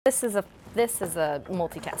this is a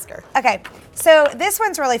multitasker. Okay, so this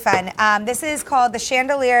one's really fun. This is called the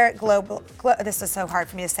Chandelier Glow. This is so hard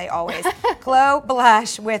for me to say always. Glow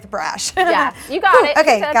Blush with Brush. Yeah, you got it.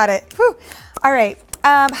 Okay, got it. Whew. All right.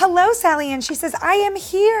 Hello, Sally Ann. She says, I am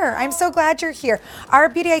here. I'm so glad you're here. Our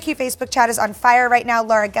Beauty IQ Facebook chat is on fire right now.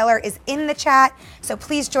 Laura Geller is in the chat, so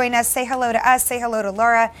please join us. Say hello to us. Say hello to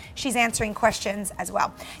Laura. She's answering questions as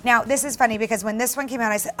well. Now, this is funny because when this one came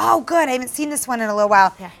out, I said, oh, good. I haven't seen this one in a little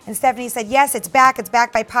while. Yeah. And Stephanie said, yes, it's back. It's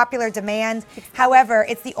back by popular demand. However,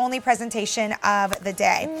 it's the only presentation of the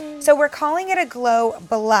day. So we're calling it a glow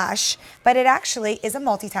blush, but it actually is a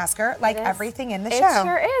multitasker like everything in the show. It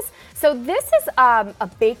sure is. So this is a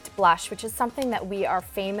baked blush, which is something that we are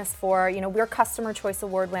famous for. You know, we're Customer Choice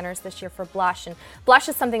Award winners this year for blush, and blush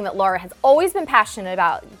is something that Laura has always been passionate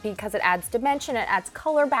about because it adds dimension, it adds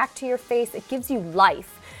color back to your face, it gives you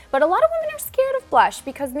life. But a lot of women are scared of blush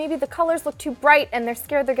because maybe the colors look too bright and they're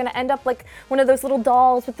scared they're gonna end up like one of those little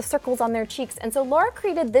dolls with the circles on their cheeks. And so Laura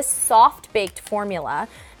created this soft baked formula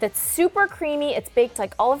that's super creamy. It's baked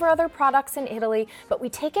like all of our other products in Italy, but we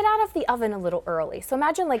take it out of the oven a little early. So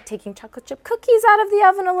imagine like taking chocolate chip cookies out of the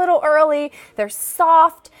oven a little early. They're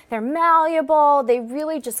soft, they're malleable, they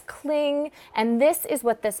really just cling. And this is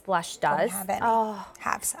what this blush does. Don't have any. Oh,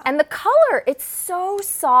 have some. And the color, it's so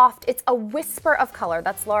soft. It's a whisper of color.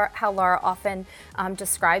 That's how Laura often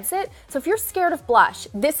describes it. So if you're scared of blush,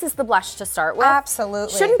 this is the blush to start with.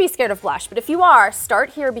 Absolutely. Shouldn't be scared of blush, but if you are, start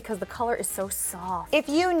here because the color is so soft. If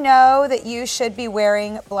you know that you should be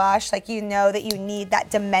wearing blush, like you know that you need that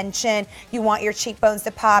dimension, you want your cheekbones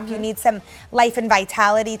to pop, you need some life and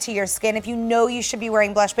vitality to your skin. If you know you should be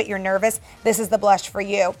wearing blush but you're nervous, this is the blush for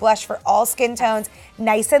you. Blush for all skin tones,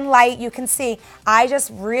 nice and light. You can see, I just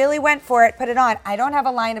really went for it, put it on. I don't have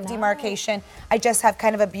a line of demarcation. I just have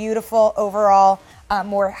kind of a beautiful overall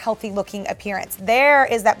more healthy looking appearance. There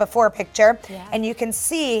is that before picture, and you can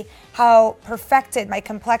see how perfected my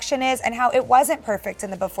complexion is and how it wasn't perfect in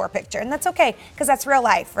the before picture. And that's okay, because that's real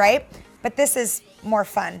life, right? But this is more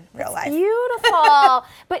fun, real life. Beautiful.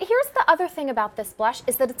 But here's the other thing about this blush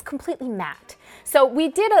is that it's completely matte. So we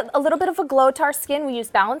did a little bit of a glow to our skin. We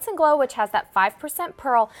used Balance and Glow, which has that 5%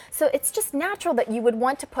 pearl. So it's just natural that you would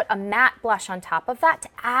want to put a matte blush on top of that to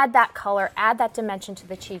add that color, add that dimension to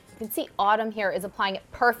the cheek. You can see Autumn here is applying it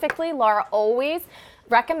perfectly. Laura always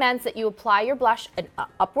recommends that you apply your blush an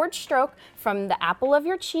upward stroke from the apple of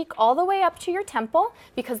your cheek all the way up to your temple,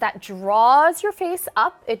 because that draws your face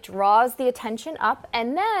up, it draws the attention up,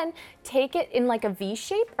 and then take it in like a V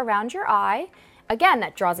shape around your eye. Again,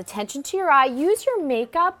 that draws attention to your eye. Use your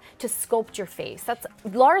makeup to sculpt your face.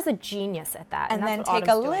 Laura's a genius at that. And then take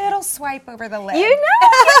a little swipe over the lid. You know,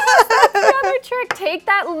 yes, that's the other trick. Take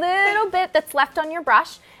that little bit that's left on your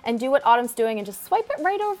brush and do what Autumn's doing and just swipe it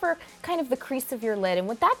right over kind of the crease of your lid. And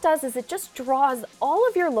what that does is it just draws all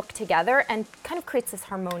of your look together and kind of creates this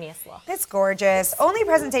harmonious look. It's gorgeous. Only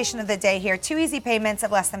presentation of the day here. 2 easy payments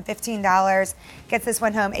of less than $15. Gets this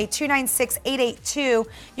one home, 296-882.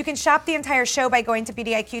 You can shop the entire show by going to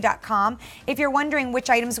beautyiq.com. If you're wondering which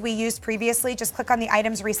items we used previously, just click on the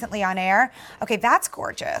items recently on air. Okay, that's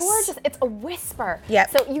gorgeous. Gorgeous. It's a whisper. Yep.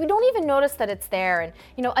 So you don't even notice that it's there. And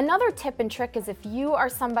you know, another tip and trick is if you are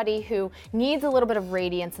somebody who needs a little bit of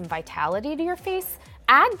radiance and vitality to your face,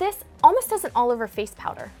 add this almost as an all-over face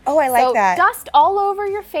powder. Oh, I like that. Dust all over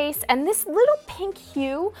your face, and this little pink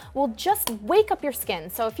hue will just wake up your skin.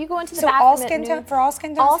 So if you go into the bathroom all skin tones, for all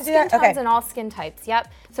skin tones all to do skin that? tones and all skin types,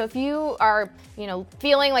 yep. So if you are, you know,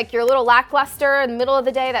 feeling like you're a little lackluster in the middle of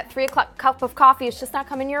the day, that 3 o'clock cup of coffee is just not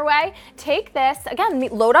coming your way, take this, again,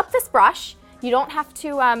 load up this brush. You don't have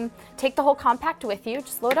to take the whole compact with you.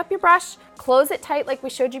 Just load up your brush, close it tight like we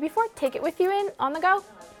showed you before, take it with you in on the go.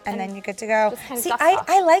 And then you're good to go. See,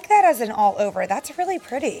 I like that as an all over. That's really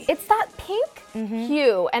pretty. It's that pink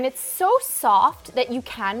hue, and it's so soft that you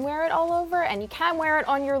can wear it all over and you can wear it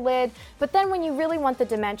on your lid, but then when you really want the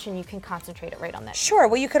dimension, you can concentrate it right on that. Sure,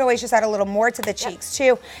 well, you could always just add a little more to the cheeks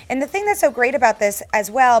too. And the thing that's so great about this as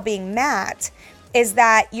well, being matte, is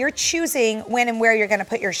that you're choosing when and where you're going to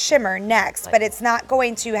put your shimmer next, but it's not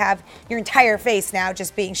going to have your entire face now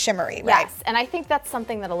just being shimmery, right? Yes, and I think that's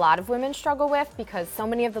something that a lot of women struggle with because so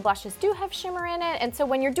many of the blushes do have shimmer in it, and so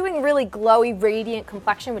when you're doing really glowy, radiant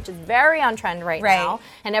complexion, which is very on trend right now,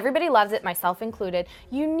 and everybody loves it, myself included,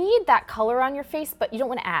 you need that color on your face, but you don't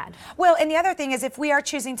want to add. Well, and the other thing is if we are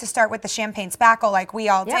choosing to start with the champagne spackle like we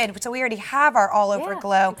all did, so we already have our all-over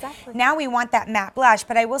glow, now we want that matte blush,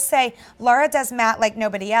 but I will say, Laura does matte like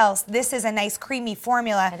nobody else. This is a nice creamy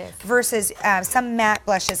formula versus some matte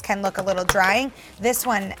blushes can look a little drying. This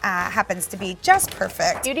one happens to be just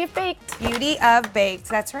perfect. Beauty of baked. Beauty of baked,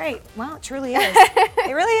 that's right. Well, it truly is.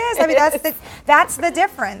 It really mean, that's the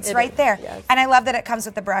difference right there. Yes. And I love that it comes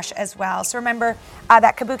with the brush as well. So remember,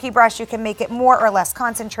 that kabuki brush, you can make it more or less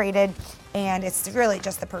concentrated, and it's really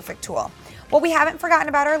just the perfect tool. Well, we haven't forgotten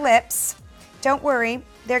about our lips. Don't worry,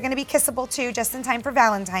 they're gonna be kissable too, just in time for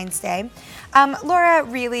Valentine's Day. Laura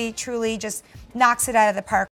really, truly just knocks it out of the park